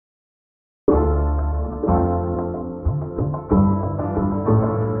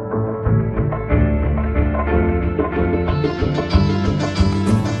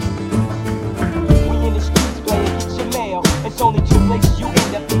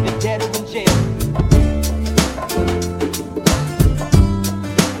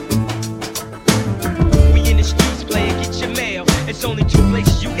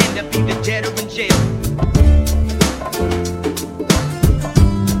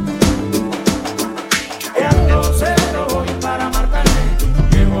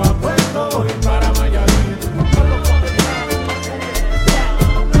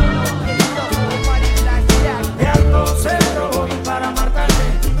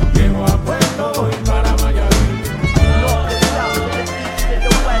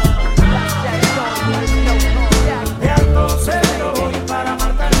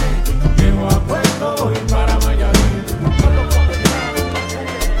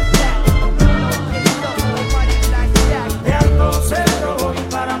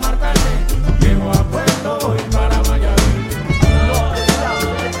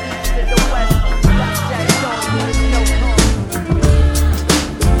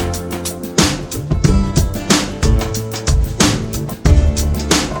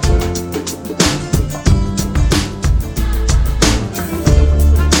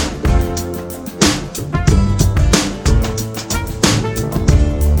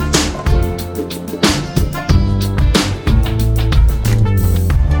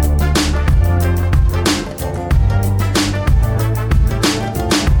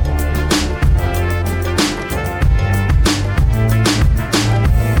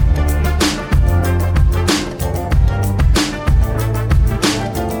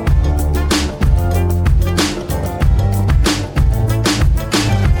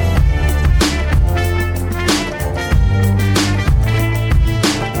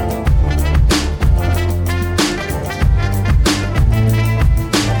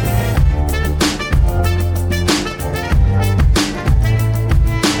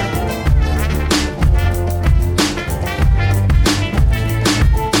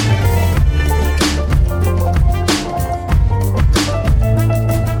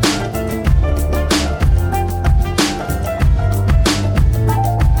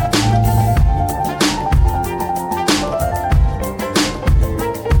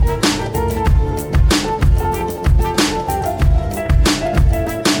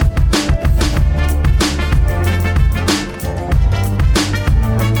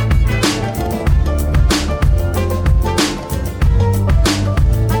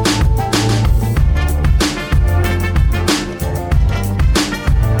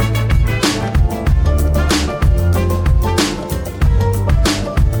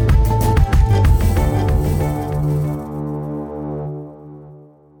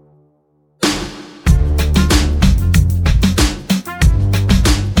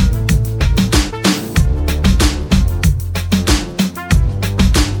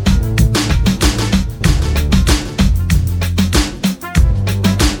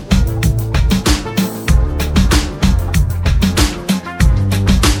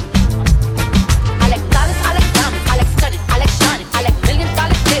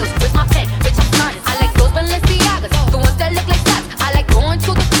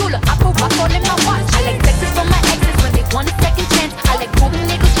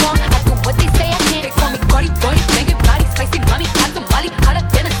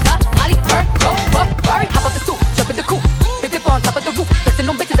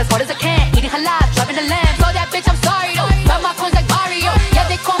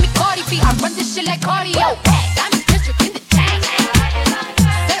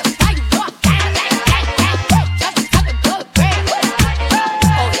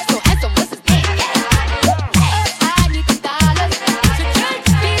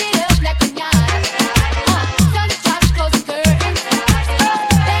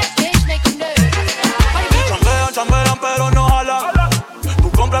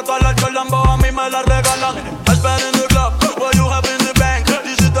I spend in the club, what you have in the bank.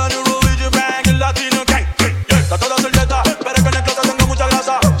 This is the new religion bank, el latino gang. Está toda cerveza, pero es que en el closet tengo mucha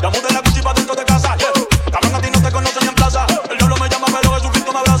grasa. Ya mudé la Gucci pa' dentro de casa. Cabrón, a ti no te conocen ni en plaza. El diablo me llama, pero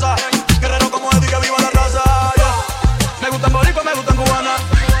Jesucristo me abraza. Guerrero como Eddie, que viva la raza. Me gustan boricua, me gustan cubana.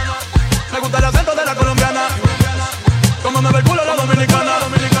 Me gusta el acento de la colombiana. Como me ve el culo la dominicana.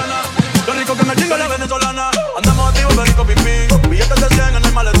 Lo rico que me chinga la venezolana. Andamos activos, perico, pim, pim. Billetes de 100 en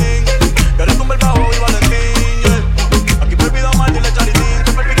el maletín. Quieres tumbar el bajo y Valentín, yeah. Aquí prohibido mal, dile charitín.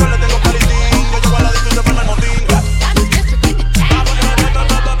 Que perpico le tengo calitín. Yo llego a la disco y se prende el motín.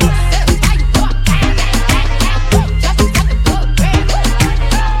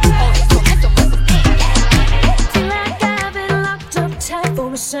 Feel like I've been locked up tight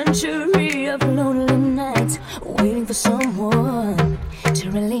for a century of lonely nights, waiting for someone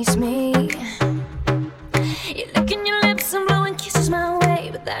to release me. You're licking your lips and blowing kisses my way,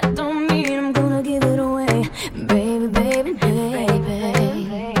 but that don't mean I'm gonna give it away, baby, baby, baby.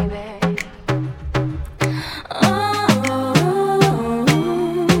 Oh,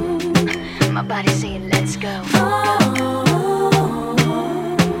 my body's saying let's go.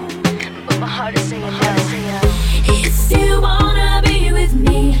 But my heart is saying no. If you wanna be with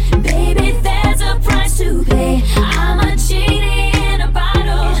me, baby, there's a price to pay. I'm a genie in a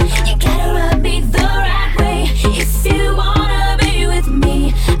bottle. You gotta rub me the right way. If you wanna be with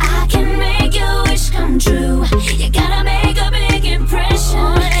me, I can make your wish come true. You gotta make a big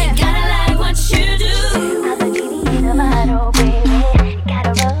impression. Gotta like what you do. I'm a genie in a bottle, baby. You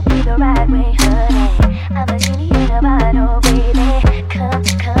gotta rub me the right way, honey. I'm a genie in a bottle, baby. Come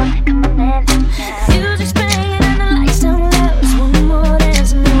on and music's playing and the lights down low. Just one more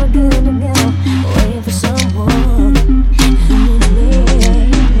dance and then we're good to go. Waiting for someone.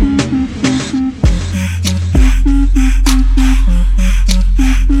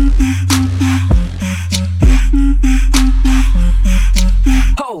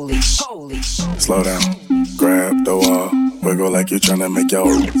 Holy. Slow down, grab the wall, wiggle like you're tryna make your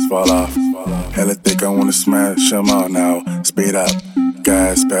roots fall off. Hella thick, I wanna smash 'em all now. Speed up,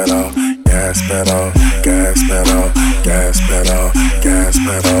 gas pedal, gas pedal, gas pedal, gas pedal, gas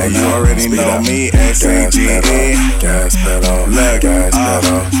pedal. And you already know me, S-A-G-E. Gas pedal, gas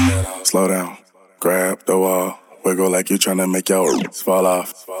pedal. Slow down, grab the wall, wiggle like you're tryna make your roots fall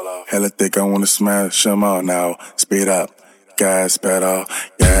off. Hella thick, I wanna smash 'em all now. Speed up. Gas pedal,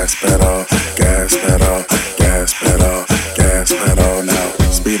 gas pedal, gas pedal, gas pedal, gas pedal now.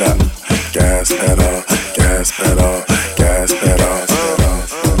 Speed up, gas pedal, gas pedal, gas pedal.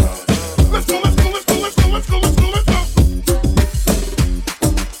 Let's go.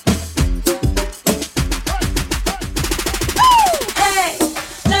 Hey, lady,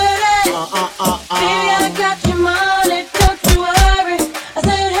 baby, I got your money, don't you worry. I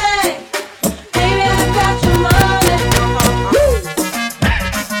said, hey, baby, I got your money.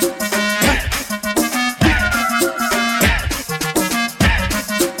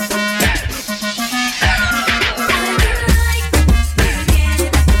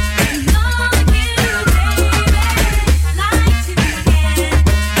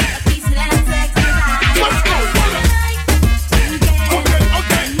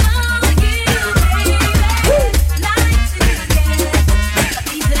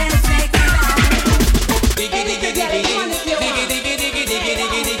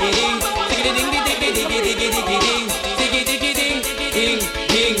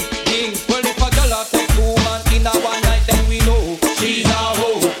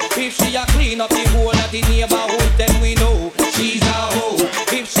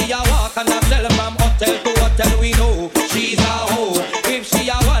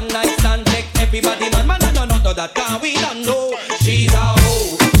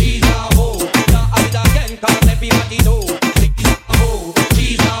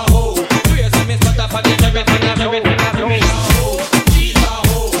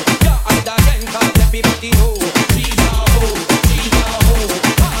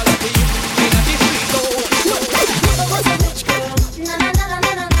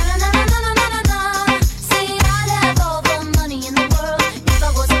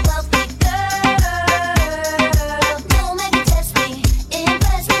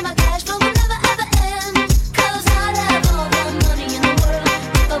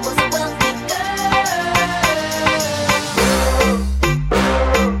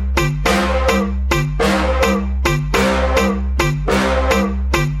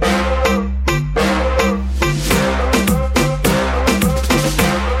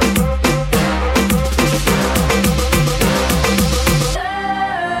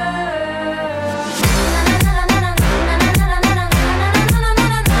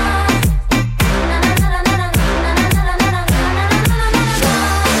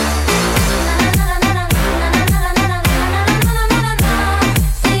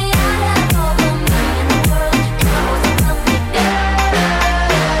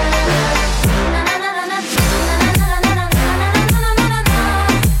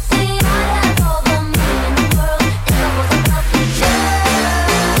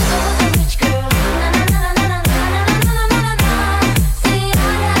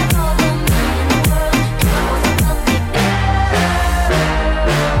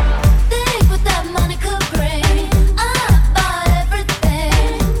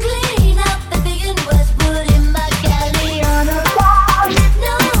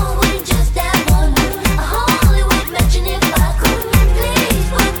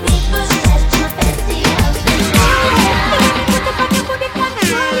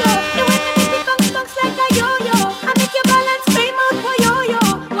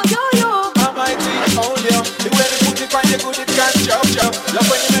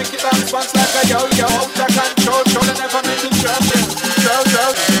 yo, out of control, shoulda never make it drop,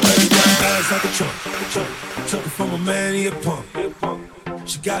 drop. Baby got ass like a trunk, took it from a man, he a punk.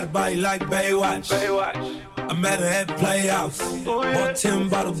 She got a body like Baywatch. I met her at the Playhouse. Bought 10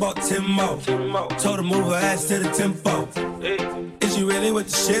 bottles, bought 10 more. Told her move her ass to the tempo. Is you really with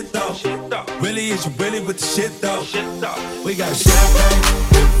the shit though? Really, is you really with the shit though? We got champagne,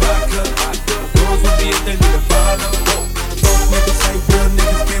 vodka. Girls will be if they need a father. Both niggas say real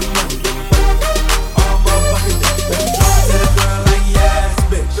niggas get money. All motherfuckers, baby, talk to the girl like yes,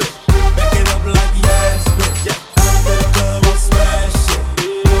 bitch. Back it up like yes, bitch. To the club, I'll smash it.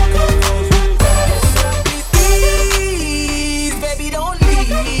 Please, baby, don't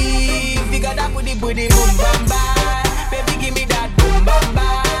leave. You got that booty, booty, boom, bam, bam. Baby, give me that boom, bam,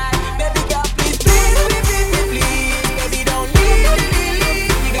 bam. Baby, girl, please, baby, don't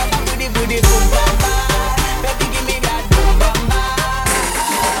leave. You got that booty, booty, boom, bam, bam. Baby, give me that boom, bam, bam.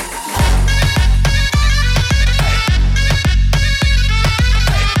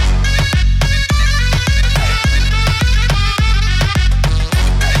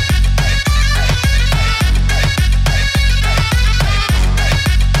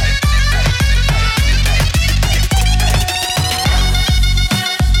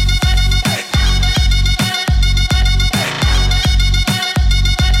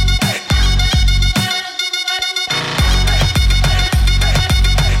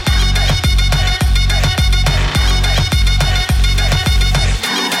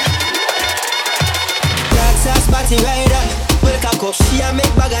 Rider, well cock up. She a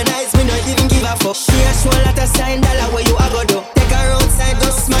make bag of nice, me not even give a fuck. She a show a lot of sign dollar where you a go do. Take her outside, go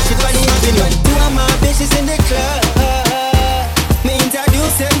smash it on the avenue. Two of my bitches in the club. Me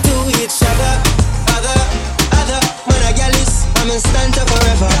introduce them to each other. Other, when I get this, I'm in stand up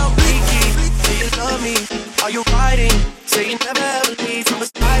forever. Yo, Bleaky, do you love me? Are you riding? Say you never ever leave from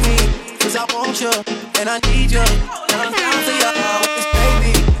beside me. Cause I want you, and I need you. And I'm down for you always,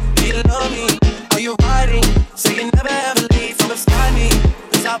 baby. Do you love me? Are you riding? Say you never ever leave from beside me.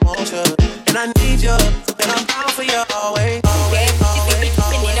 Cause I want you, and I need you. And I'm down for you always.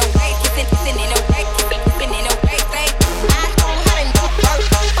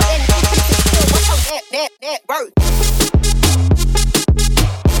 That work.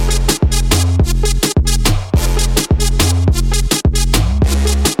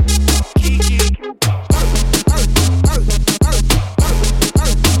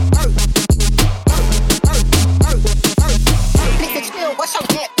 What's up,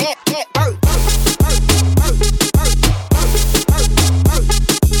 that bird?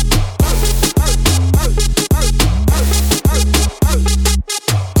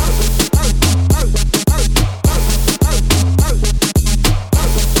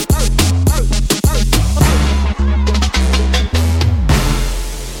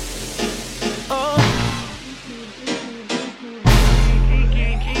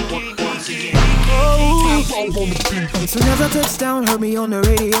 Soon as I touch down, heard me on the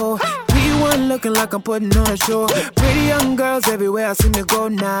radio. P1 looking like I'm putting on a show. Pretty young girls everywhere I seem to go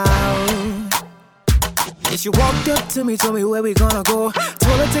now. And she walked up to me, told me where we gonna go.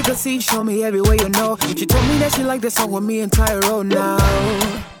 Told her take a seat, show me everywhere you know. She told me that she liked the song with me and Tyro now.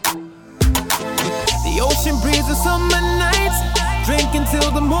 The ocean breeze and summer nights, drinking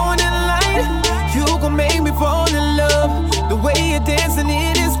till the morning light. You gon' make me fall in love. The way you're dancing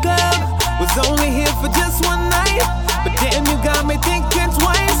in this club was only here for just one night, but damn, you got me thinking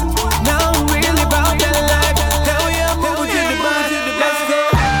twice. Now I'm really about that life. Hell yeah, move to the body, let's go.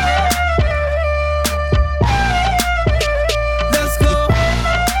 Let's go.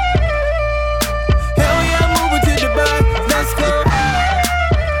 Hell yeah, move to the body, let's go.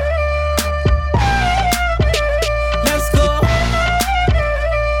 Let's go.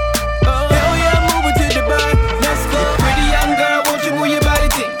 Oh, hell yeah, move to the body, let's go. Pretty young girl, won't you move your body,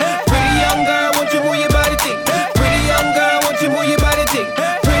 think? Pretty young girl, won't you move your body, think? Pretty young girl, won't you move your body, think?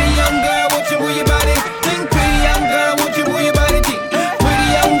 Pretty young girl, won't you move your body, think? Pretty young girl, won't you move your body, think? Pretty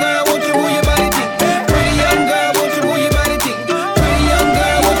young girl, won't you move your body, think? Pretty young girl, won't you move your body, think? Pretty young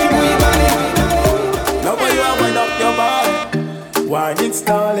girl, won't you move your body? Now when you wind up your body, wine it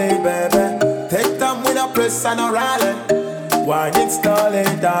slowly, baby. Take time with a press and a rally. Wine it slowly,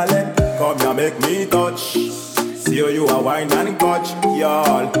 darling. Come here, make me touch. See how you are wine and catch,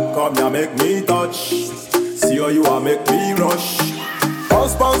 y'all. Come here, make me touch. See how you are make me rush.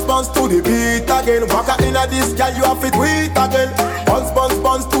 Bounce, bounce, bounce to the beat again. Walk out in a this girl, you have it wait again. Bounce, bounce,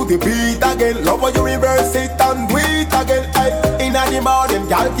 bounce to the beat again. Love how you reverse it and do it again. Ay, in the morning,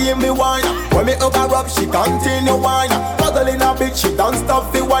 girl give me wine. When me over up, she continue wine. Cuddling a bit, she don't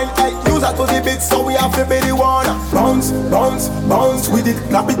stop the wine. Ay, you use her to the beat, so we have to be the one. Bounce, bounce, bounce with it.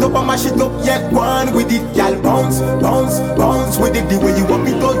 Clap it up and mash it up, yeah, one with it, girl. Bounce, bounce, bounce with it. The way you walk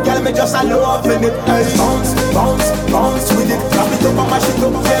it out, girl, me just a love in it. Hey, bounce, bounce, bounce with it. Clap it up and mash it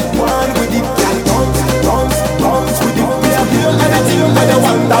up, yeah, one with it, girl. Bounce, bounce, bounce with it. Me a feel anything when you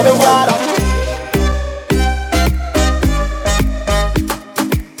want that the water.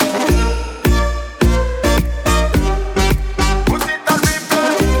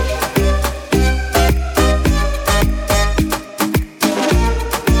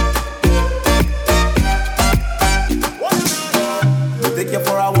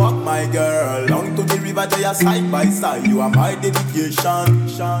 Side by side, you are my dedication.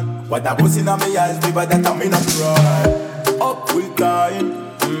 What I was in my eyes, baby, that I'm in a cry. Up full time,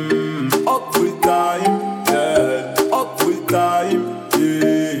 up full time, yeah. Up full time,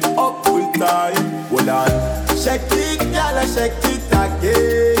 yeah. Up full time. Hold on, shake it, girl, shake it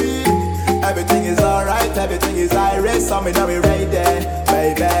again. Everything is alright, everything is alright, so me know we right there,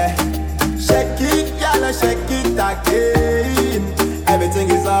 baby. Shake it, girl, shake it again. Everything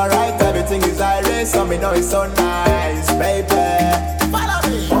is alright, everything is alright, so me know it's so nice, baby. Follow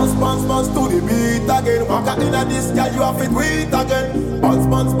me. Bounce, bounce, bounce to the beat again. Walk out in this girl, you have it wait again. Bounce,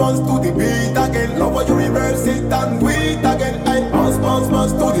 bounce, bounce to the beat again. Love how you reverse it and wait again. Hey, bounce, bounce,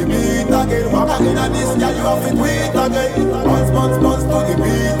 bounce to the beat again. Walk out in this girl, you have it wait again. Bounce, bounce, bounce to the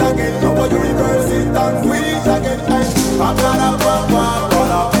beat again. Love how you reverse it and wait again. Hey,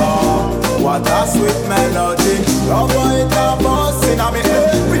 what a sweet melody. Love how it a bounce in a me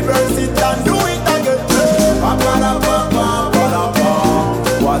head. Reverse it and do it again.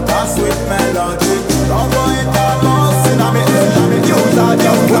 What a sweet melody. Love how it a bounce in a me head. Use that,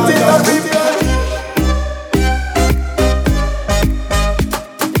 just put it on replay.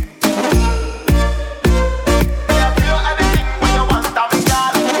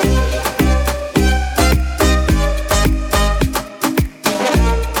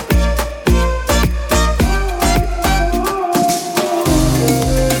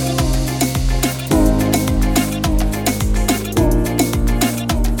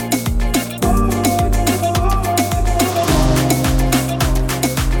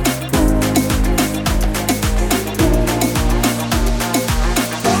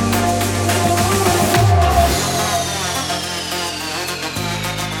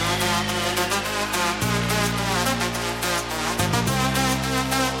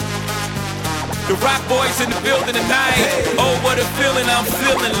 The Rock Boys in the building tonight. Oh, what a feeling I'm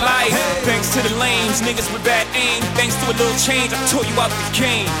feeling like. Thanks to the lanes, niggas with bad aim. Thanks to a little change, I tore you out the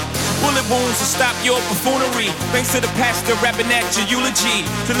game. Bullet wounds will stop your buffoonery. Thanks to the pastor rapping at your eulogy.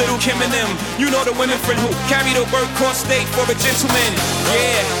 To little Kim and them, you know the women friend who carry the word cross state for a gentleman.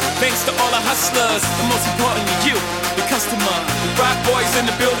 Yeah, thanks to all the hustlers, and most importantly you, the customer. The Rock Boys in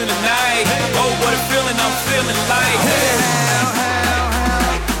the building tonight. Oh, what a feeling I'm feeling like.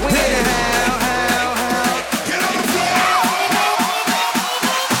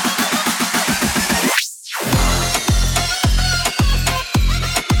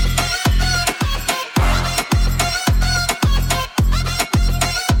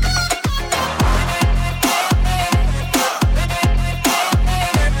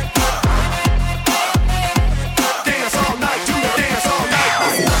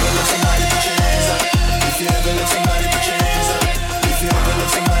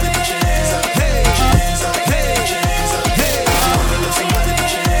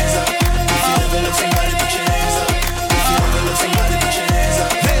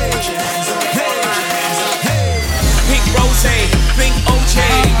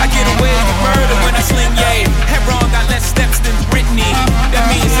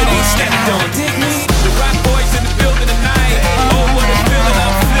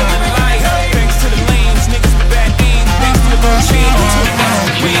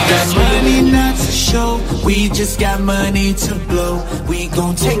 We just got money to blow. We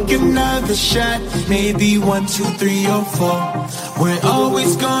gon' take another shot. Maybe 1, 2, 3, or 4. We're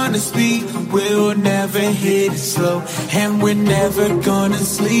always gonna speak. We'll never hit it slow. And we're never gonna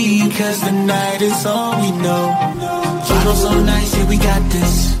sleep. Cause the night is all we know. Bottles all nice, yeah we got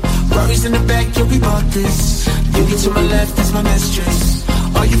this. Rory's in the back, yeah we bought this. Baby to my left, that's my mistress.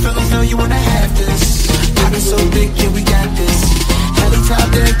 All you fellas know you wanna have this. Pockets so big, yeah we got this. Heli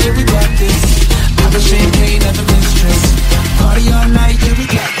top deck, yeah we got this. Pop a champagne at the mistress. Party all night, yeah we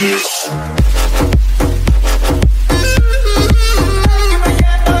got this.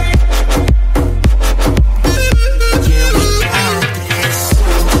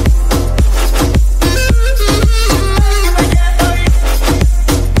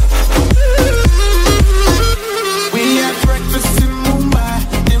 We had breakfast in Mumbai,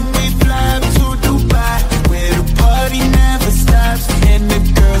 then we fly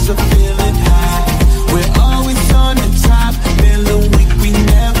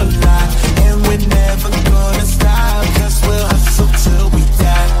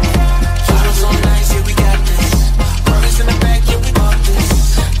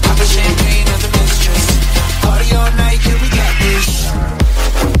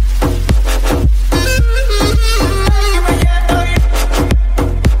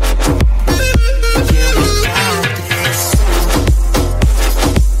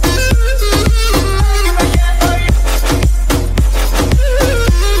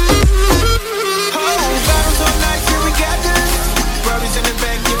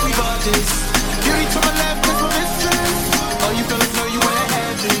this. Cutie to my left, that's my mistress. All you fellas know you wanna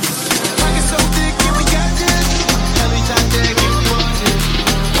have this. Pocket so thick, yeah, we got this. Every time that I get wanted.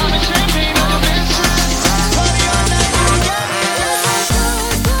 I'm a champagne on the mistress. Party all night, yeah, we got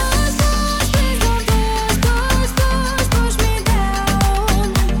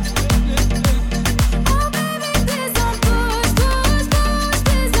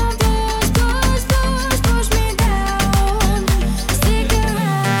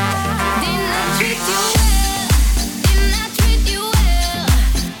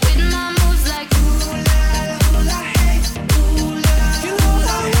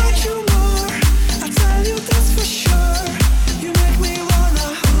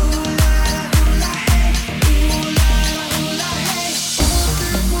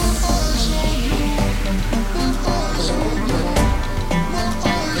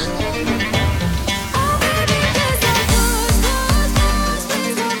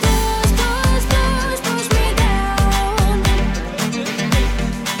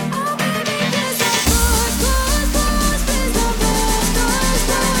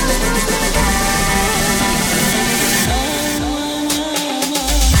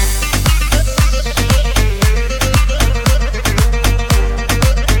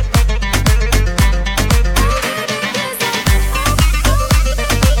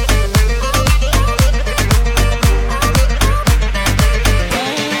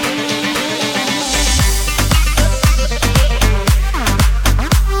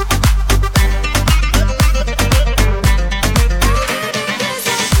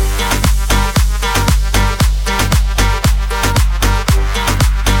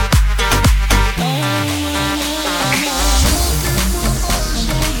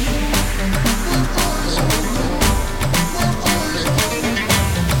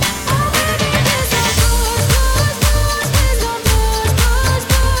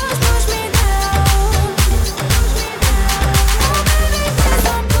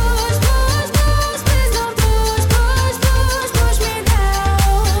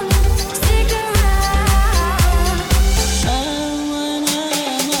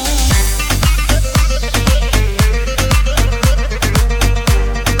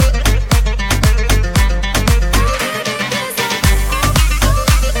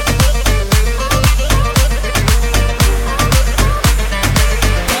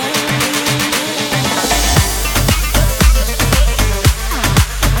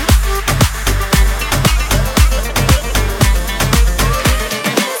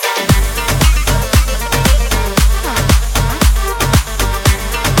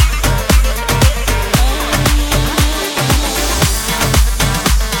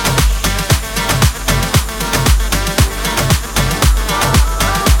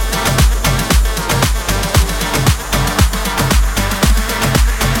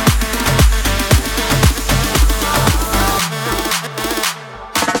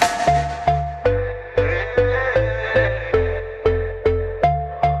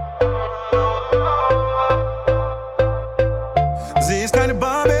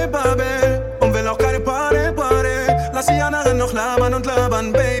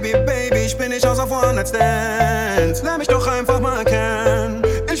One-Night-Stands. Lern mich doch einfach mal kennen.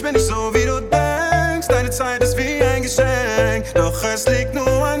 Ich bin nicht so, wie du denkst. Deine Zeit ist wie ein Geschenk, doch es liegt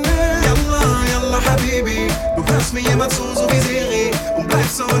nur an mir. Yalla, yalla, Habibi. Du hörst mir immer zu, so wie Siri. Und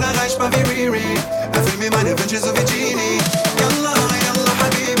bleibst so unerreichbar wie Riri. Erfüll mir meine Wünsche, so wie Genie. Yalla, yalla,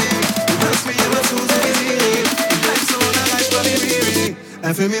 Habibi. Du hörst mir immer zu, so wie Siri. Und bleibst so unerreichbar wie Riri.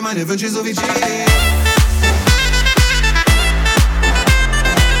 Erfüll mir meine Wünsche, so wie Genie.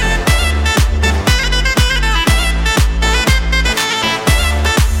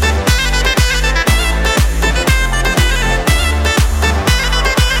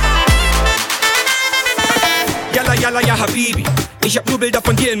 Ja, Habibi, ich hab nur Bilder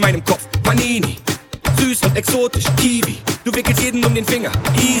von dir in meinem Kopf. Panini, süß und exotisch, Kiwi. Du wickelst jeden um den Finger,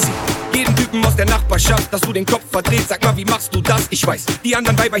 easy. Jeden Typen aus der Nachbarschaft, dass du den Kopf verdrehst. Sag mal, wie machst du das? Ich weiß, die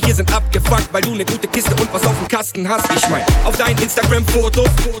anderen Weiber hier sind abgefuckt, weil du ne gute Kiste und was auf dem Kasten hast. Ich mein, auf deinen Instagram-Fotos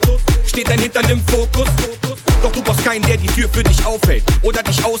steht dein Hintern im Fokus. Doch du brauchst keinen, der die Tür für dich aufhält oder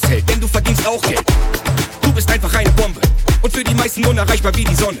dich aushält, denn du verdienst auch Geld. Du bist einfach eine Bombe und für die meisten unerreichbar wie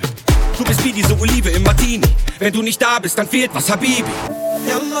die Sonne. Du bist wie diese Olive im Martini. Wenn du nicht da bist, dann fehlt was, Habibi.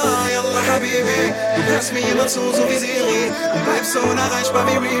 Yalla, yalla, Habibi. Du hörst mir immer zu, so wie Siri. Und bleibst so unerreichbar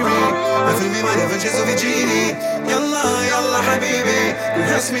wie Riri. Erfüll mir meine Wünsche, so wie Genie. Yalla, yalla, Habibi. Du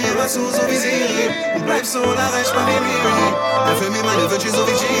hörst mir immer zu, so wie Siri. Und bleibst so unerreichbar wie Riri. Erfüll mir meine Wünsche, so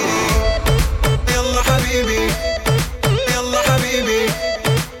wie Genie. Yalla, Habibi. Yalla, Habibi.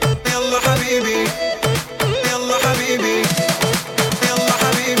 Yalla, Habibi. Yalla, Habibi. Yalla,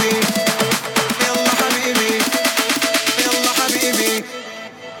 Habibi.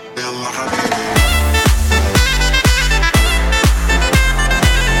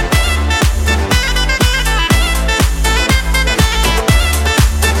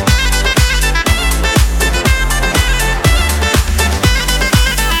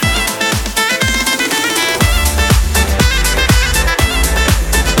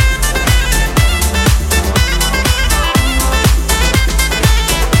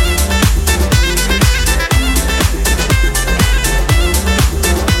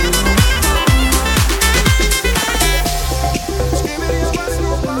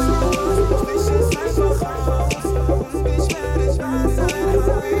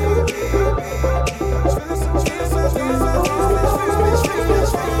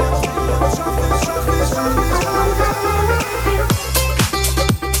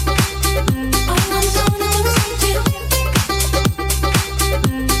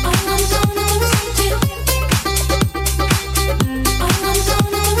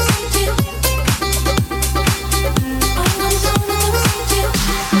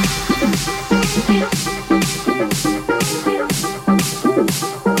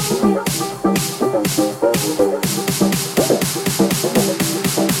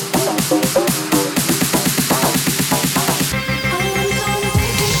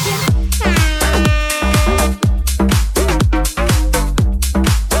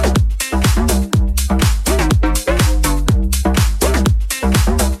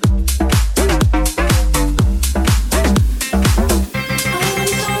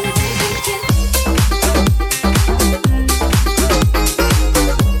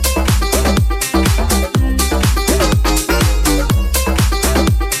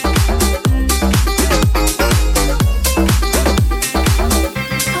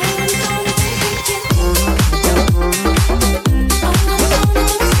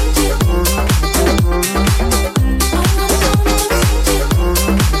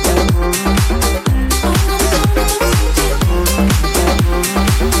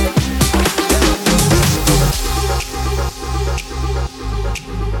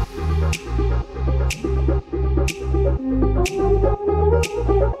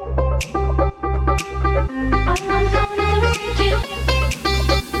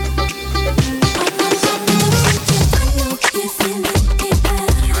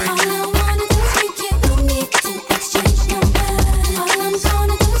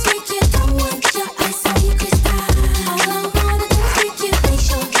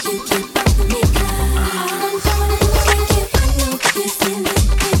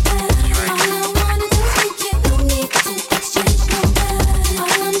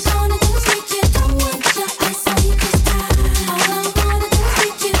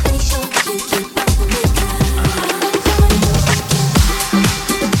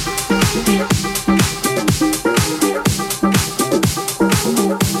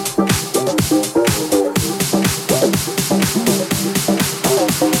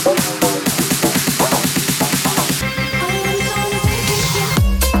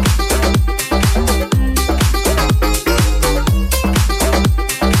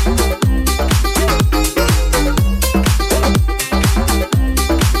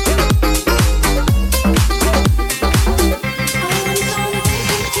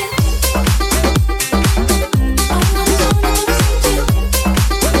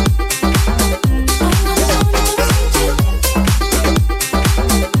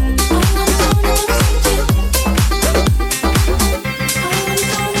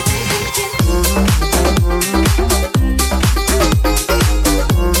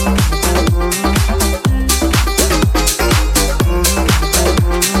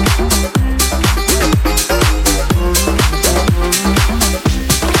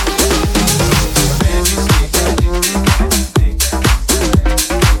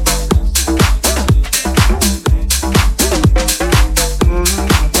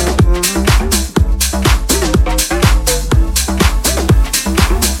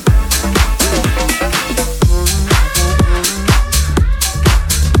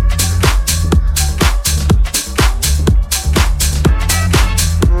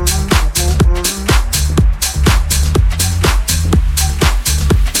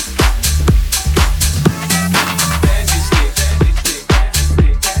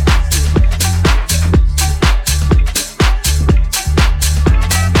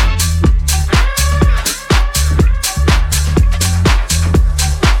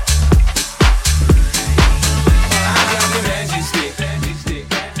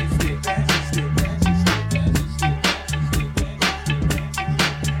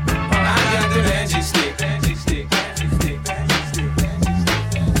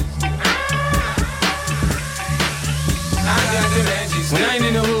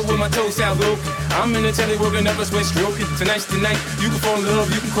 I'm in the telly working up a sweat stroking. Tonight's the night. You can fall in love.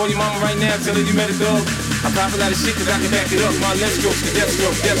 You can call your mama right now. Tell her you met a dog. I pop a lot of shit cause I can back it up. My left stroke, the death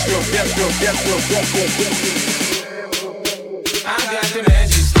stroke, death stroke, death stroke, death stroke, death stroke, death stroke. I got the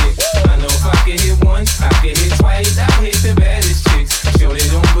magic stick. I know if I can hit once, I can hit twice. I hit the baddest chicks. Sure they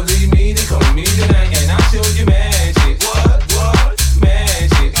don't believe me, they call me tonight. And I'll show you magic. What?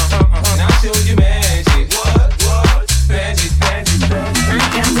 Magic. And I'll show you magic. What? Magic, magic, magic. I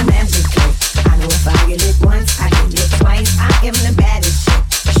got the magic trick. I know if I get it once, I can get twice. I am the baddest chick.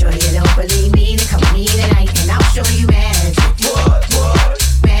 Sure you don't believe me, then come me tonight and I'll show you magic.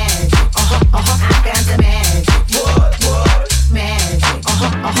 What?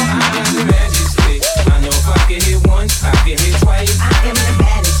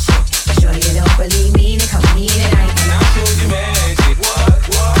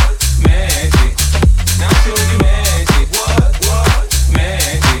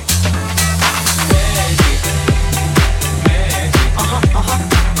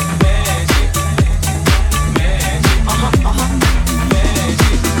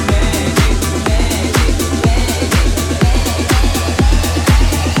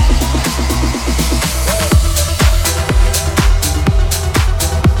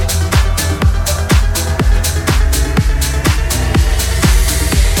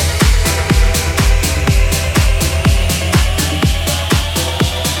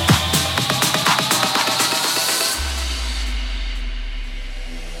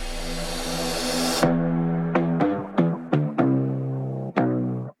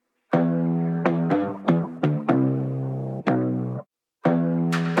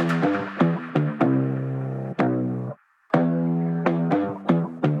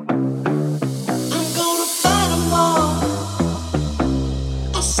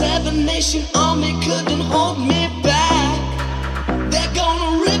 Nation Army couldn't hold me back. They're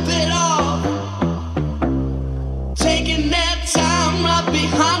gonna rip it off, taking their time right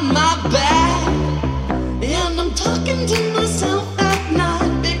behind my back. And I'm talking to myself at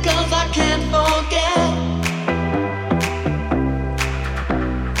night because I can't forget.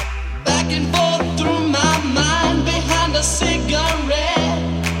 Back and forth through my mind behind a cigarette.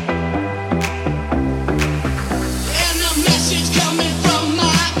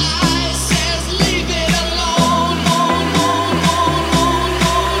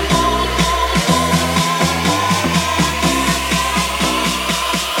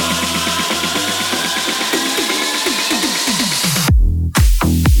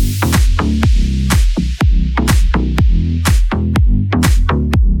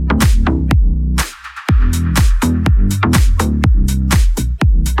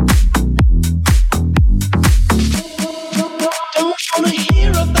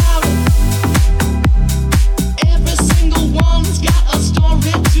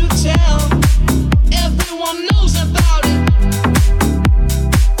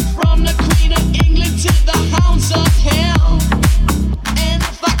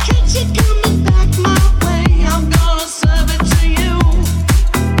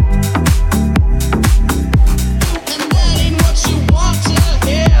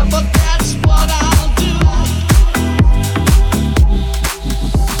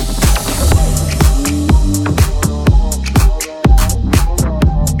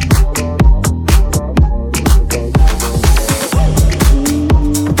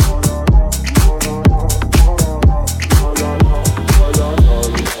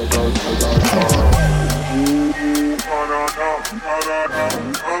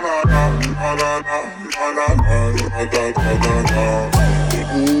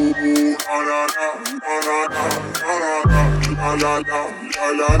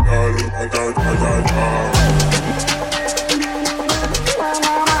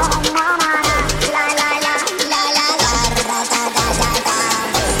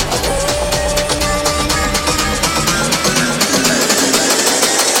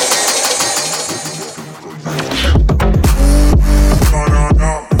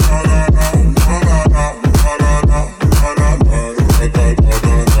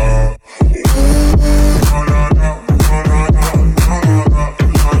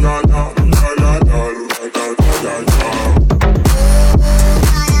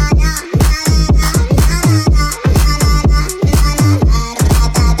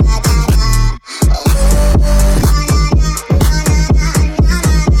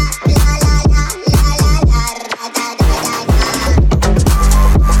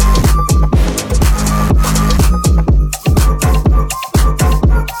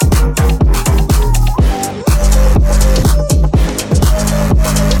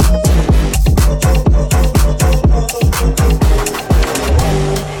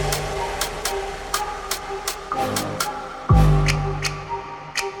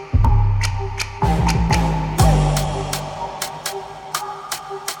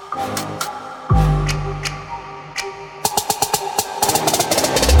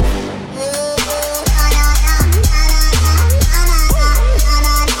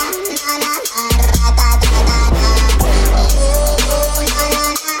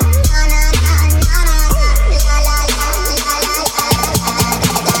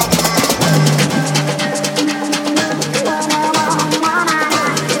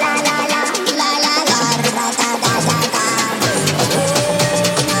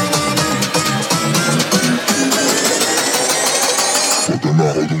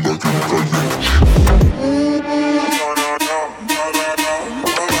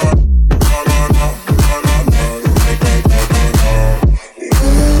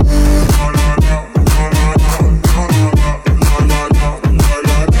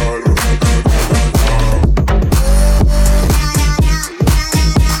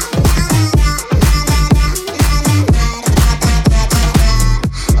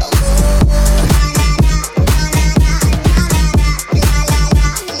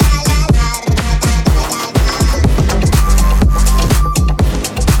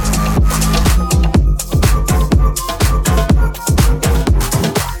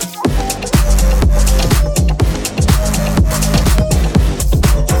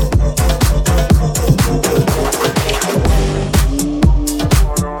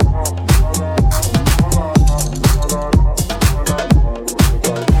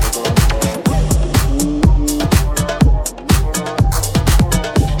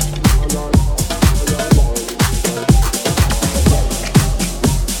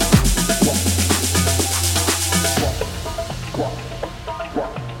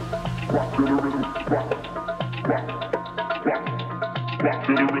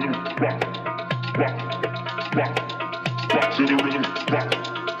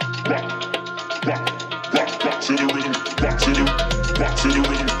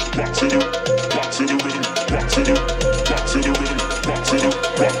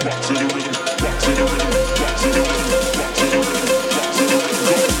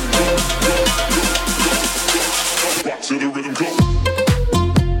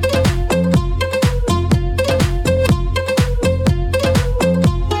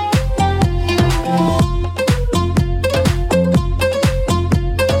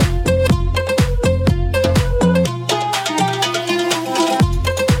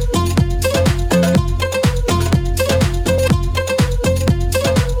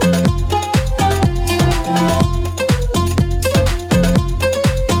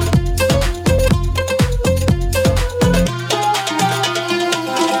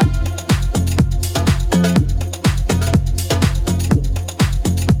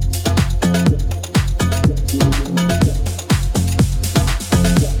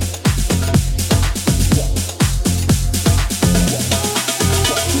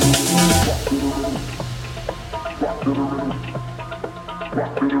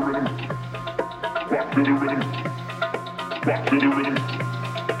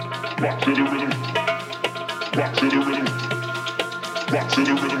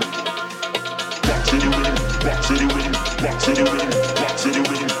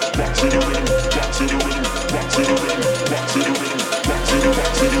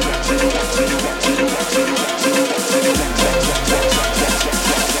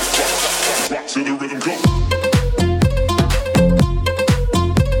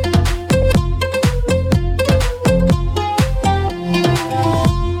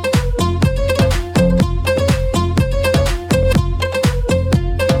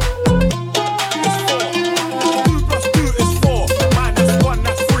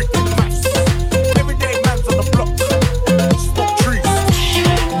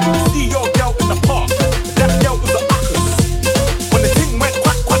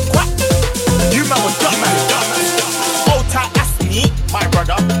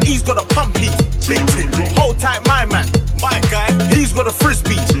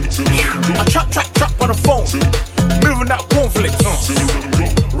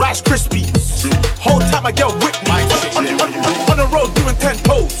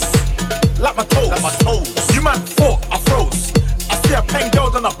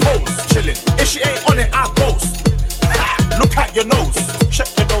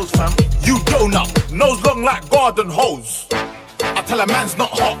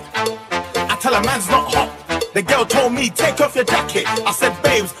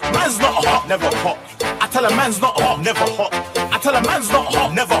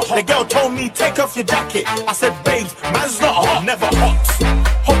 I said, babes, man's not hot, never hot.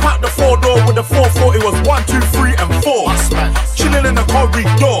 Hop out the 4-door with the 440, it was 1, 2, 3, and 4. Chilling in the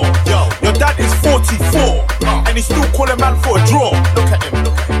corridor. Yo, your dad is 44, and he's still calling man for a draw. Look at him,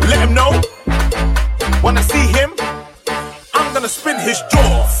 let him know. When I see him, I'm gonna spin his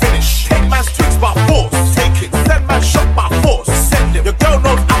jaw. Finish. Take man's tricks by force. Take it. Send man shot by force. Send him. Your girl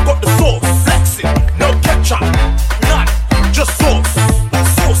knows I got the sauce. Flex it. No ketchup. None. Just sauce.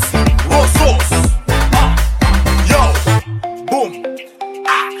 Saucy. Raw sauce. Yo. Boom.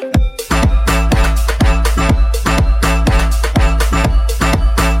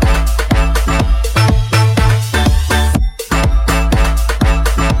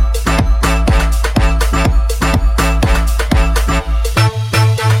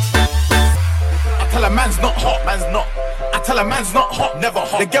 Man's not hot, never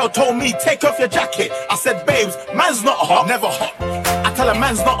hot. The girl told me, take off your jacket. I said, babes, man's not hot, never hot. I tell her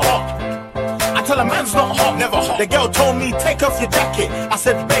man's not hot. I tell her man's not hot, never hot. The girl told me, take off your jacket. I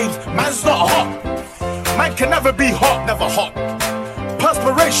said, babes, man's not hot. Man can never be hot, never hot.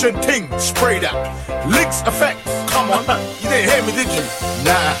 Perspiration ting, spray that. Links effects, come on. You didn't hear me, did you?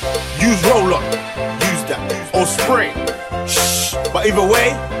 Nah, use roll-on, use that. Or spray, shh. But either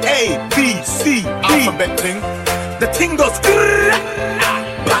way, A, B, C, D. Alphabet ting. The ting goes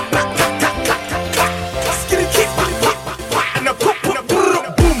skitty kick and a boom boom boom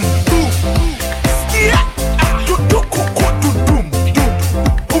boom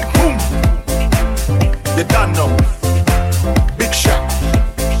boom boom. You done know. Big shot.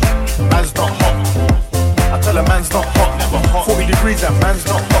 Man's not hot. I tell a man's not hot, never hot. 40 degrees and man's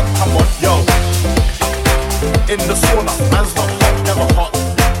not hot. Come on, yo. In the sauna, man's not hot, never hot.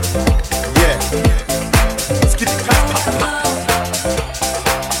 Yeah.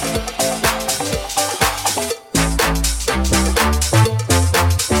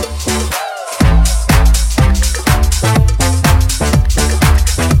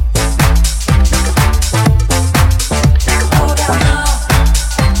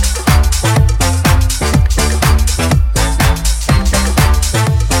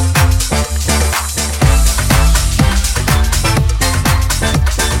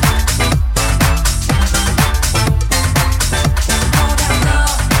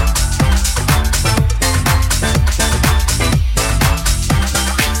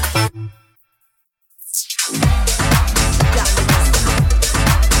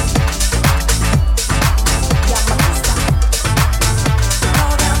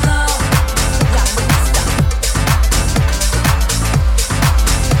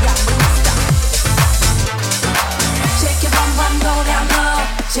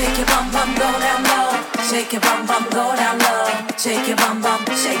 shake your bum bum, go down low. Shake your bum bum,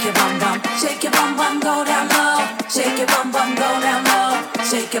 shake your bum bum, shake your bum bum, go down low. Shake your bum bum, go down low.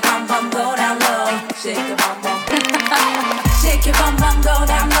 Shake your bum bum, go down low. Shake your bum bum. Shake your bum bum, go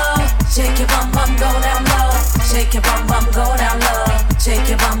down low. Shake your bum bum, go down low. Shake your bum bum, go down low. Shake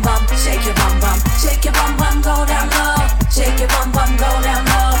your bum bum, shake your bum bum, shake your bum bum, go down low. Shake your bum bum, go down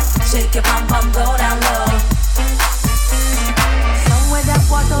low. Shake your bum bum, go down low. Somewhere down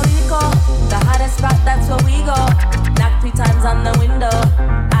Puerto Rico, the hottest spot, that's where we go. Knock 3 times on the window.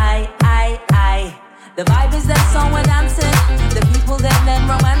 Aye. The vibe is that song we're dancing. The people then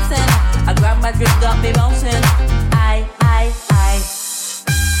romancing. I grab my drink, got me bouncing. Aye.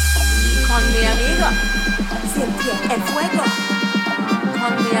 Con mi amigo, siente el fuego.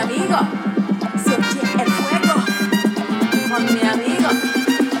 Con mi amigo, siente el fuego. Con mi amigo,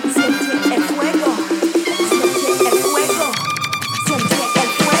 siente el fuego. Siente el fuego. Siente el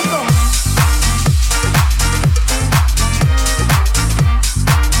fuego.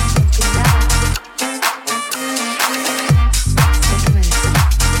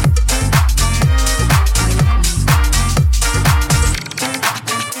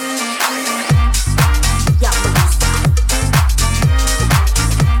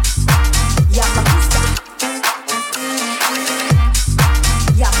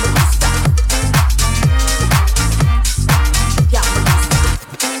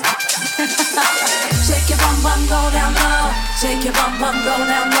 Shake your bum bum, go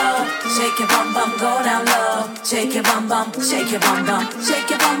down low. Shake your bum bum, go down low. Shake your bum bum, shake your bum bum, shake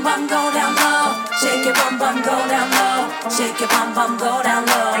your bum bum, go down low. Shake your bum bum, go down low. Shake your bum bum, go down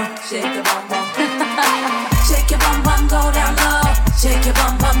low. Shake your bum bum. Shake your bum bum, go down low. Shake your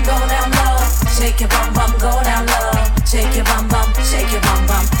bum bum, go down low. Shake your bum bum, go down low. Shake your bum bum, shake your bum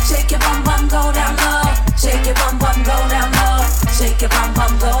bum, shake your bum bum, go down low. Shake your bum bum, go down low. Shake your bum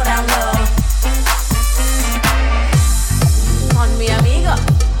bum, go down low. Con mi amigo,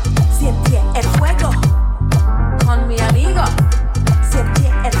 siente el fuego. Con mi amigo,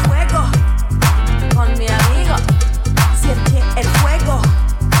 siente el fuego. Con mi amigo, siente el fuego.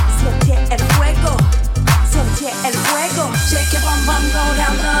 Siente el fuego. Siente el fuego. Shake your bum bum, go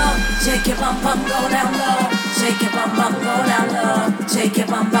down low. Shake your bum bum, go down low. Shake your bum bum, go down low. Shake your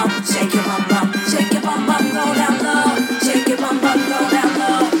bum bum, shake your bum bum, shake your bum bum, go down low. Shake your bum bum, go down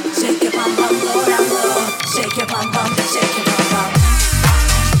low. Shake your bum bum, go down low. Shake your bum bum, shake your bum bum.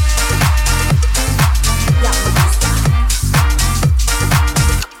 Ya me gusta.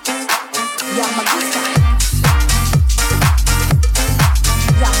 Ya me gusta.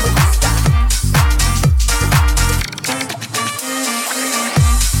 Ya me gusta.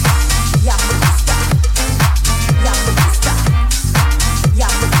 Ya me gusta. Ya me gusta. Ya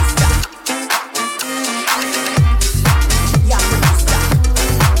me gusta.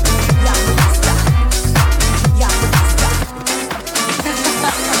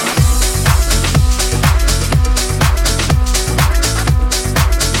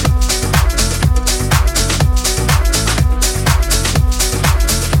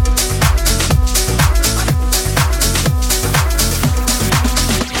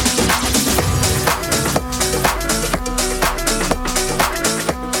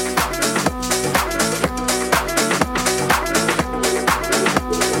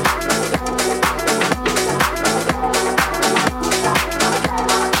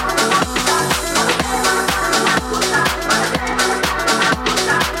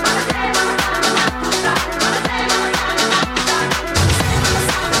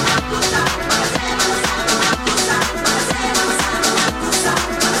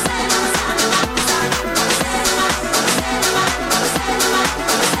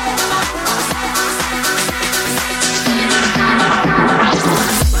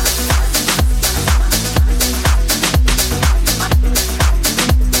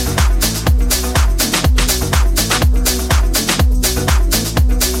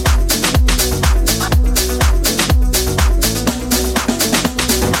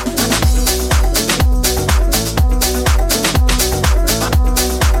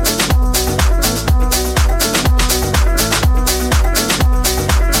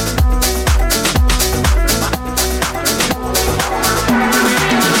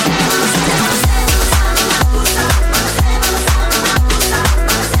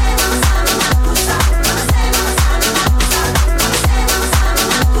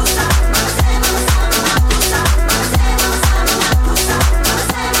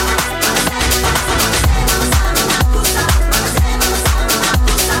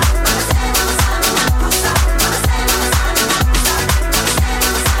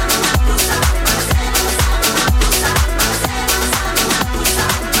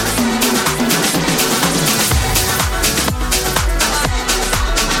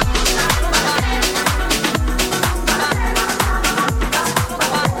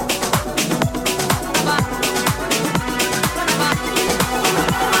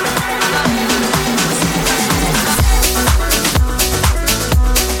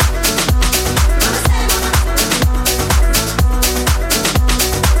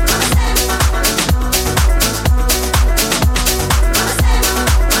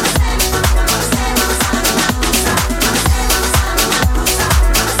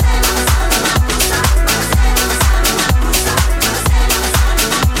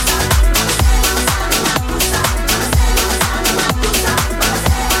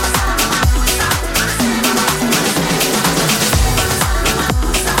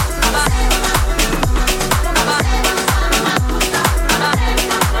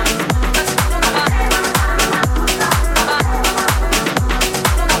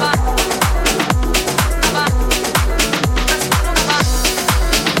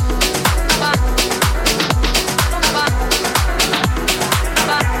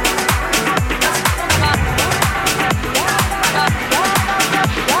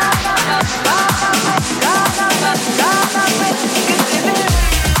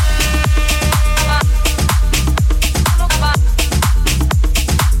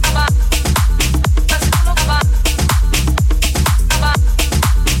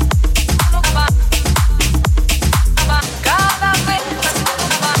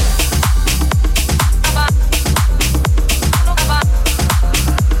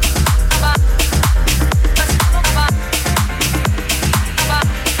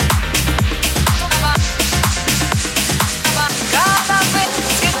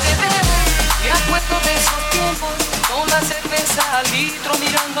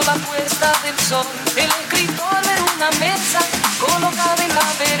 mirando la puesta del sol. El escritor en una mesa colocada en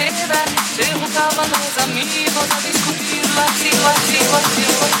la vereda, se juntaban los amigos a discutir la situación.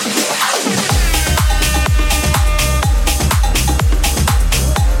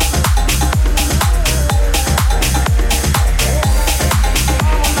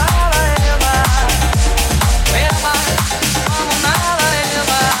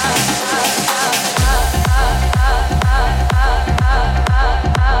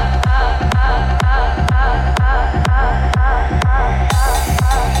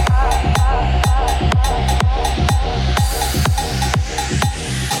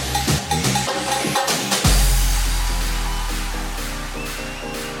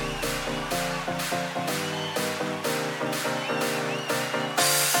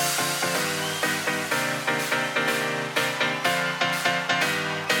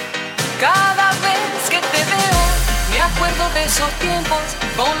 De esos tiempos,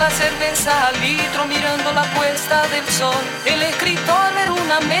 con la cerveza al litro, mirando la puesta del sol. El escritor en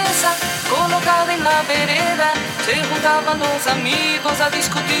una mesa colocada en la vereda, se juntaban los amigos a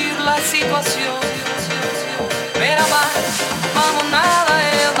discutir la situación. Mira más, vamos nada,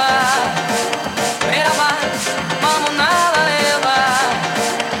 Eva. Mira más, vamos nada, Eva.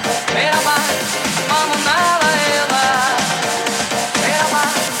 Mira más, vamos nada, Eva. Mira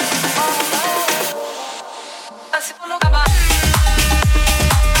más, vamos nada. Así por lo que va.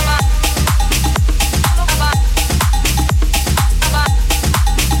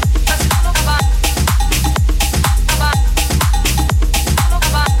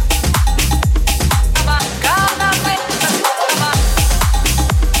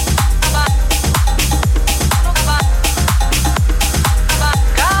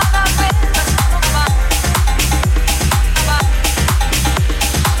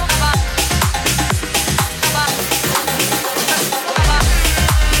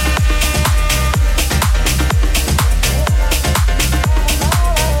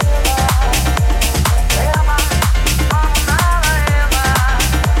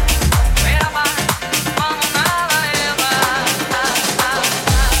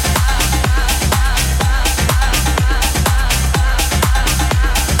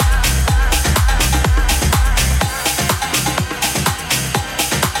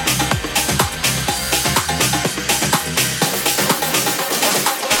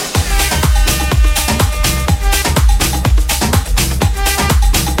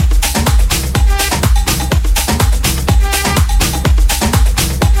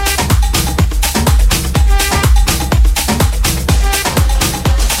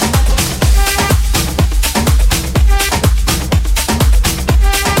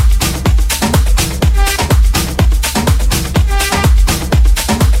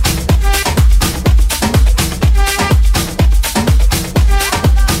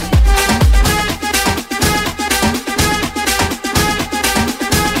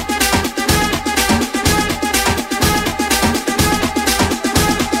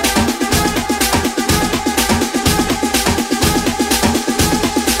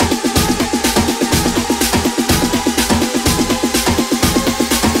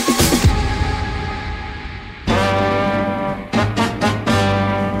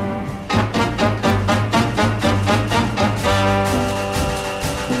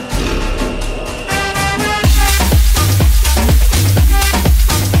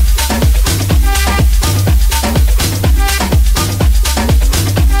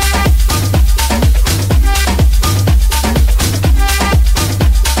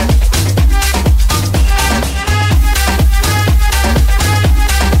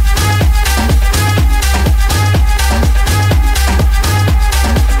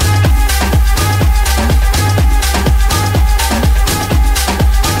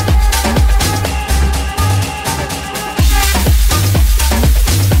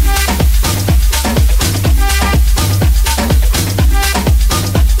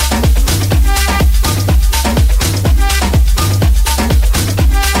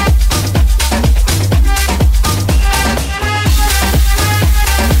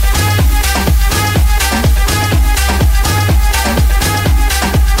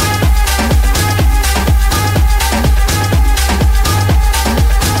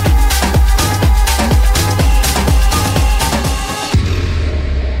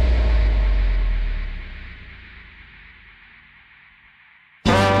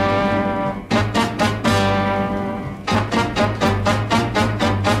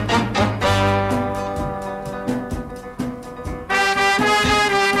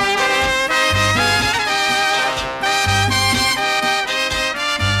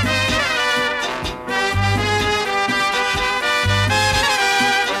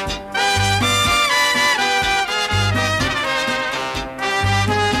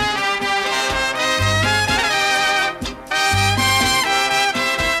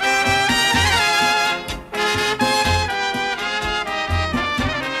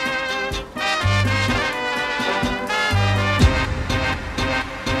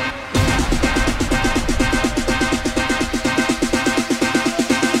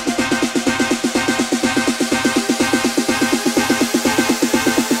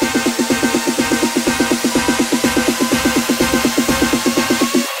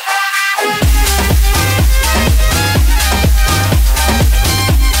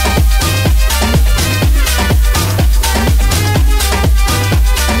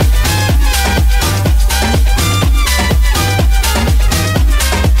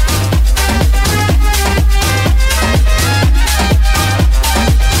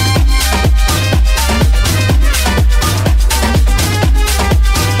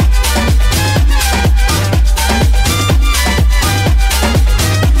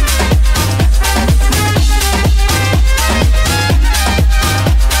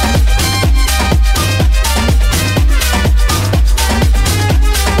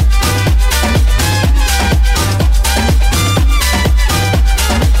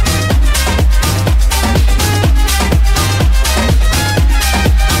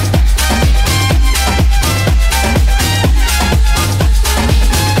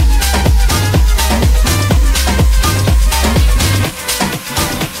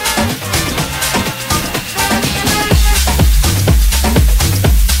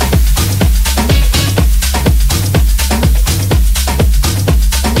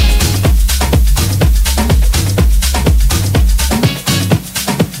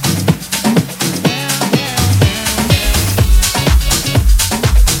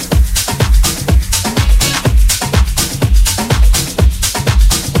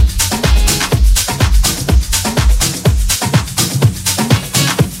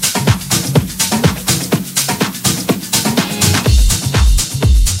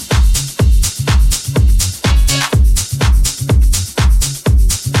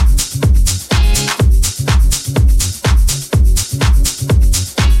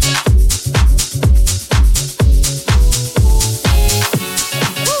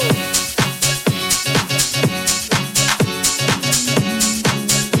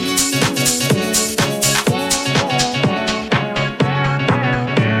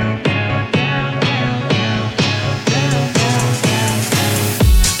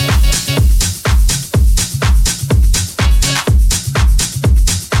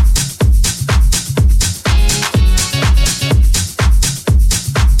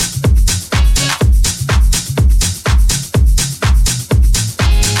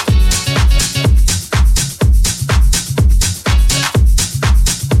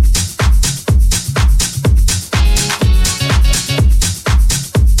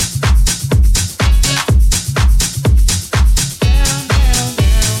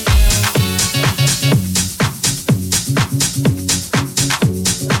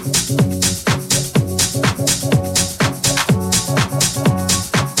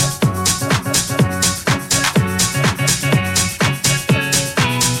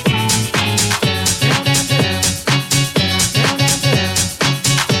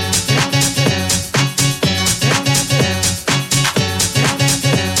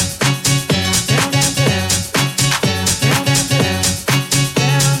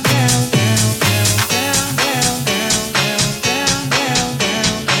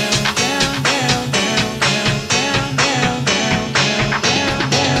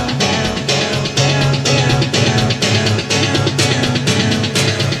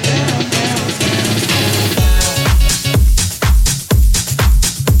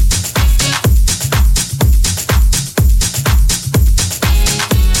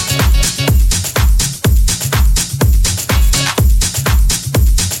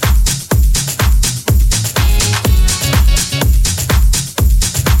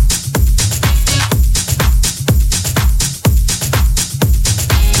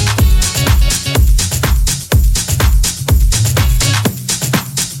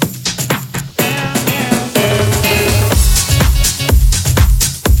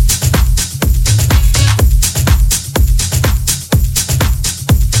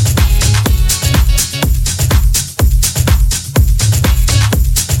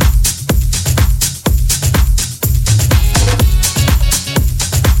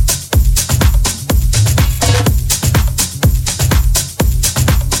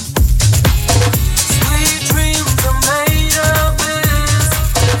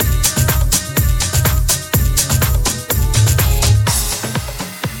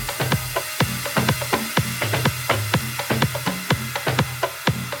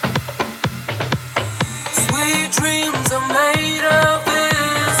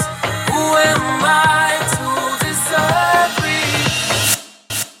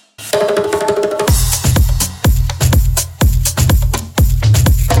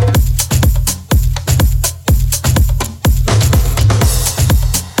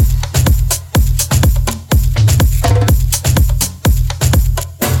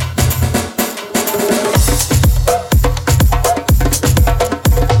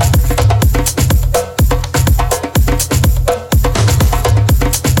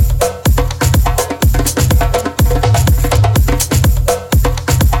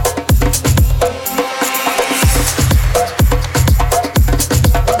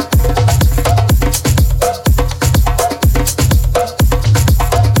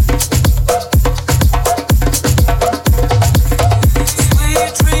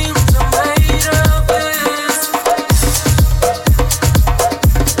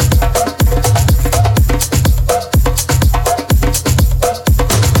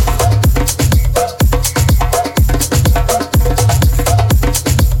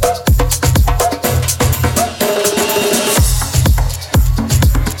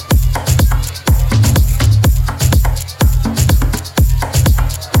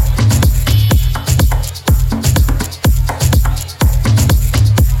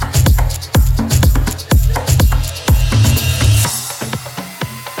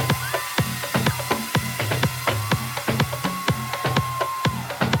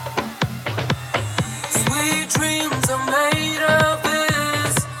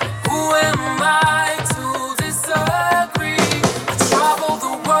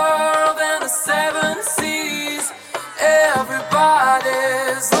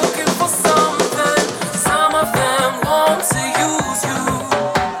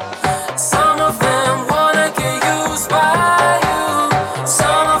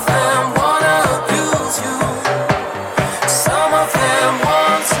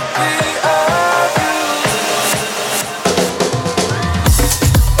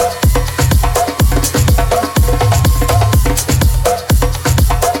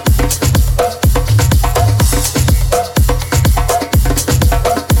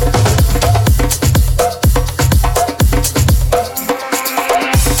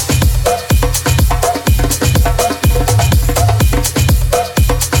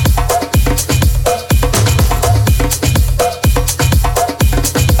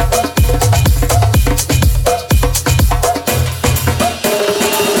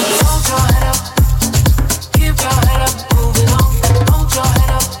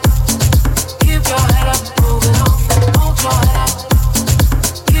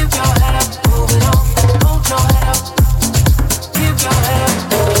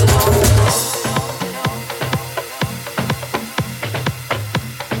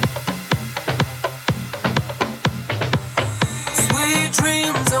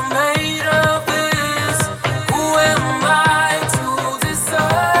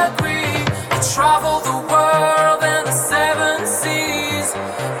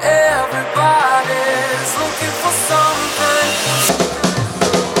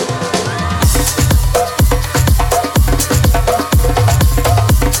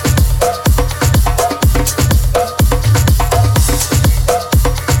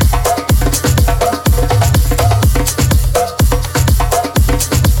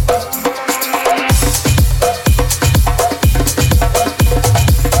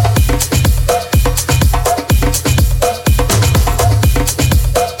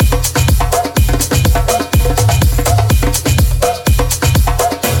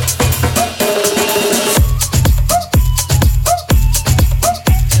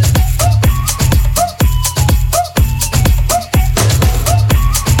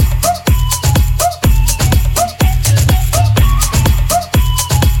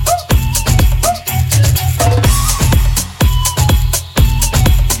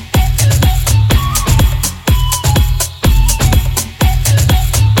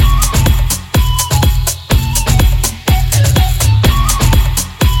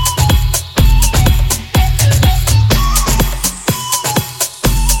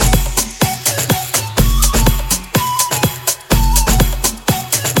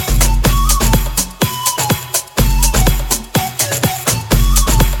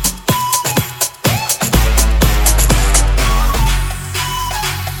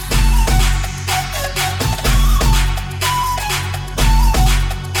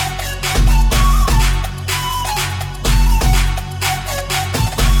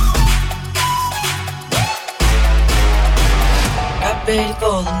 ready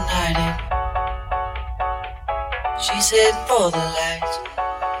for the night in. She's heading for the light,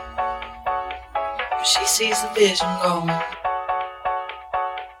 but she sees the vision going,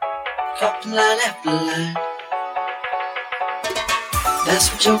 cupping line after line. That's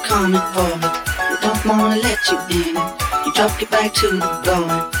what you're coming for. You don't wanna let you in. You drop your back to the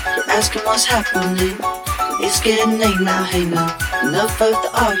going. You're asking what's happening. It's getting late now, hey now. Enough of the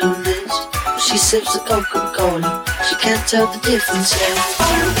arguments. She sips the Coca-Cola. She can't tell the difference yet.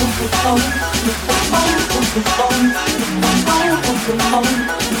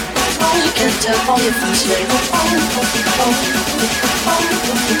 She can't tell the difference yet.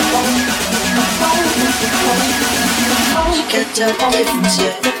 She can't tell the difference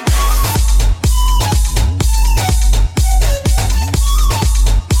yet.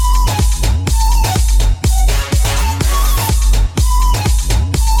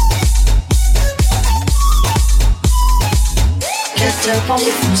 Tell the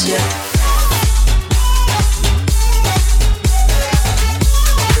difference yet.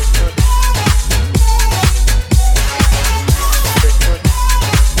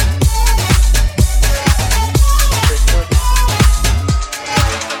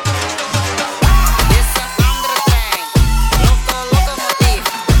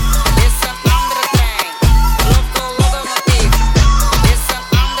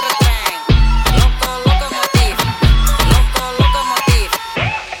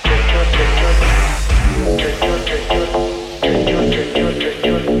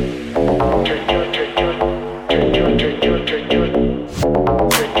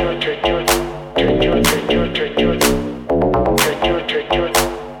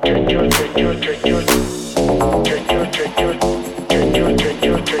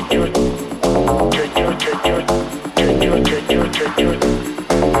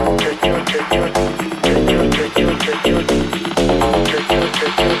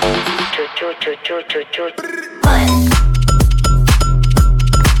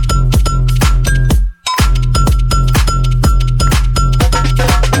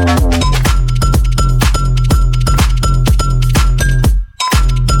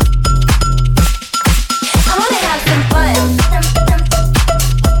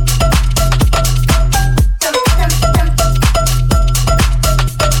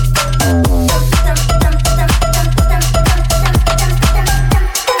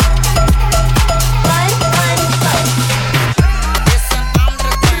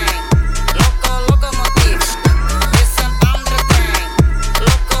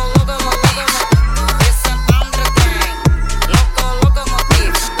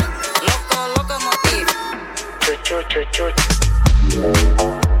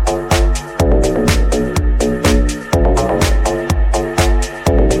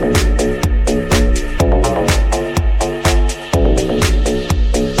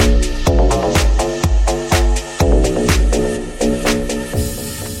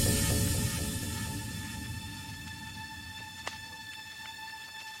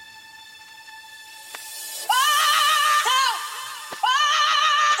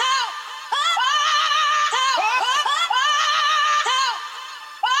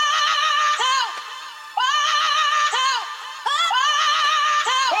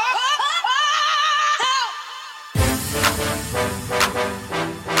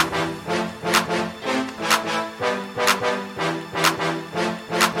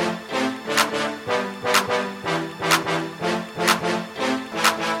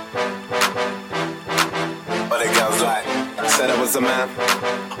 was a man.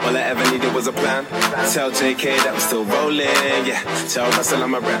 All I ever needed was a plan. Tell JK that I'm still rolling, yeah. Tell Russell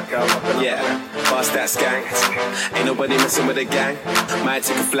I'm a rap, yeah. Bust that skank. Ain't nobody messing with the gang. Might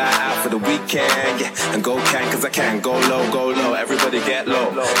take a fly out for the weekend, yeah. And go cause I can. Go low, everybody get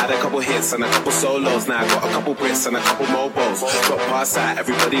low. Had a couple hits and a couple solos. Now I got a couple Brits and a couple mobiles. Got past that,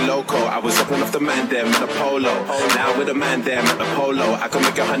 everybody loco. I was dropping off the man there in a polo. Now with a man there at the polo. I can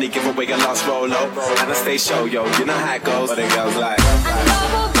make a honey give away a last rolo. And I stay show, yo, you know how it goes. But the girls like I know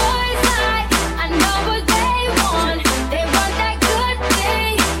what boys like, I know what they want. They want that good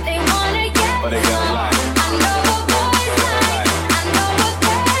thing, they wanna get but the girls like I know what boys like, I know what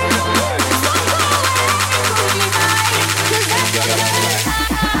they want. Don't go away from me, cause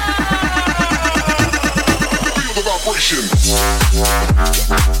feel the vibration.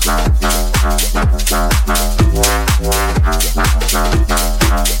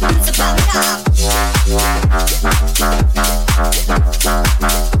 It's about time.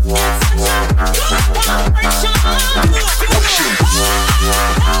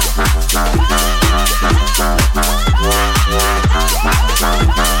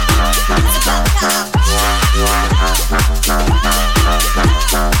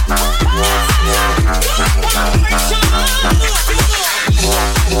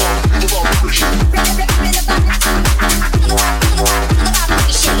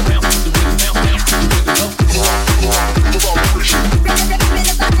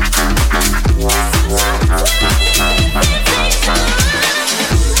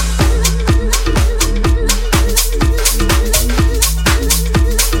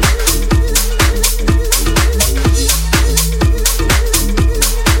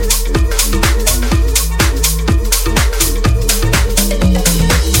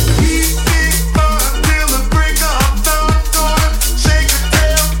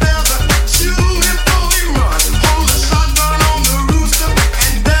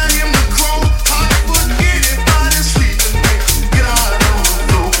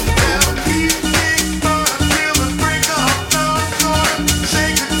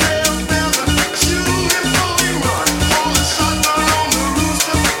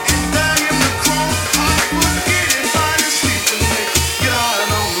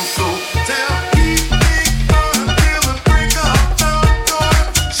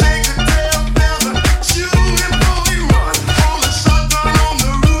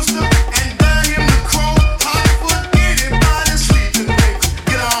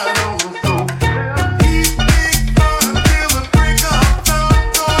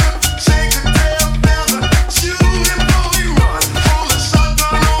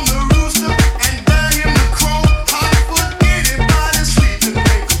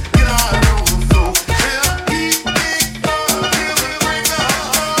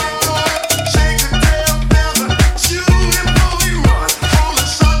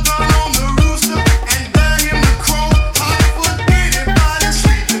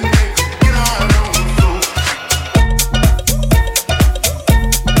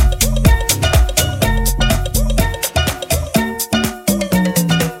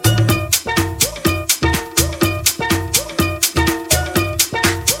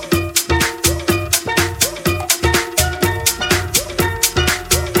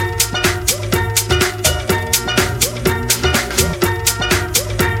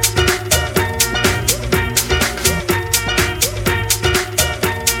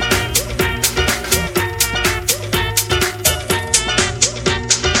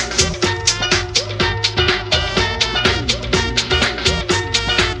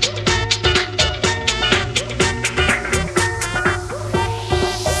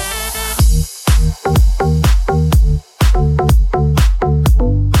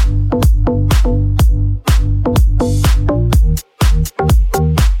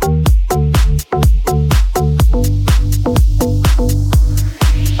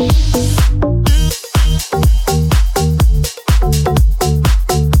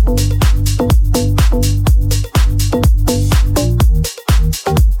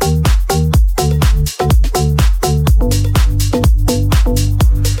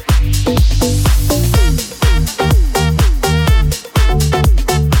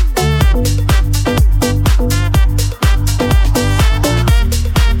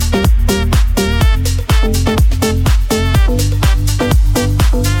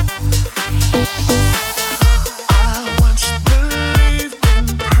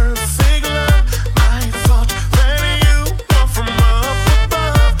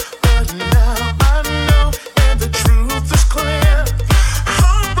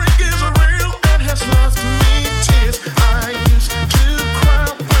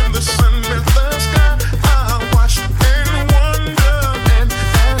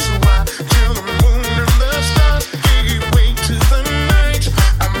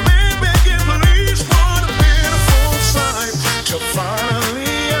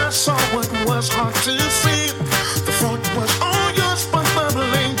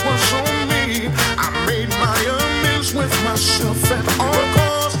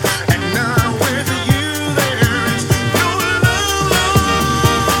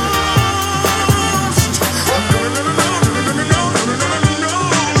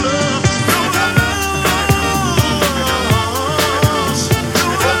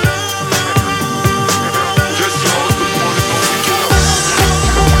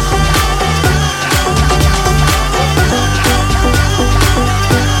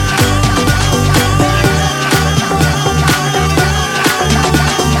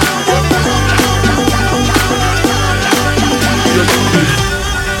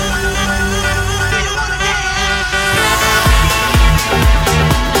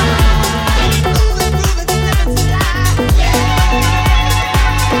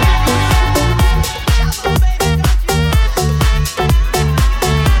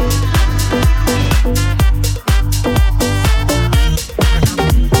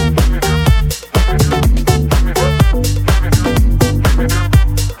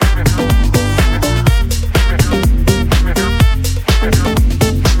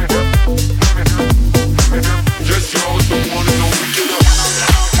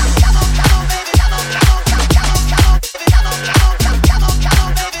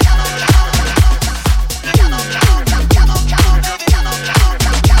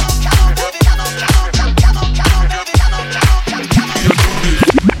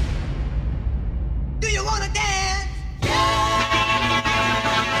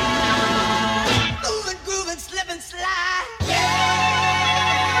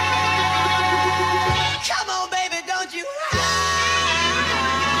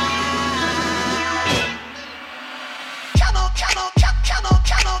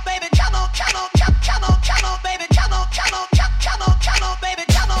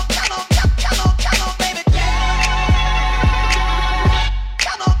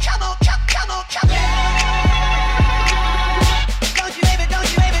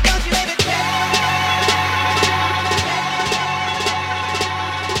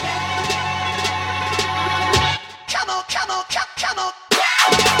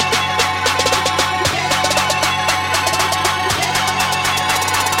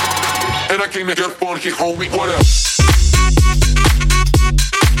 And I came to get funky, homie. What up?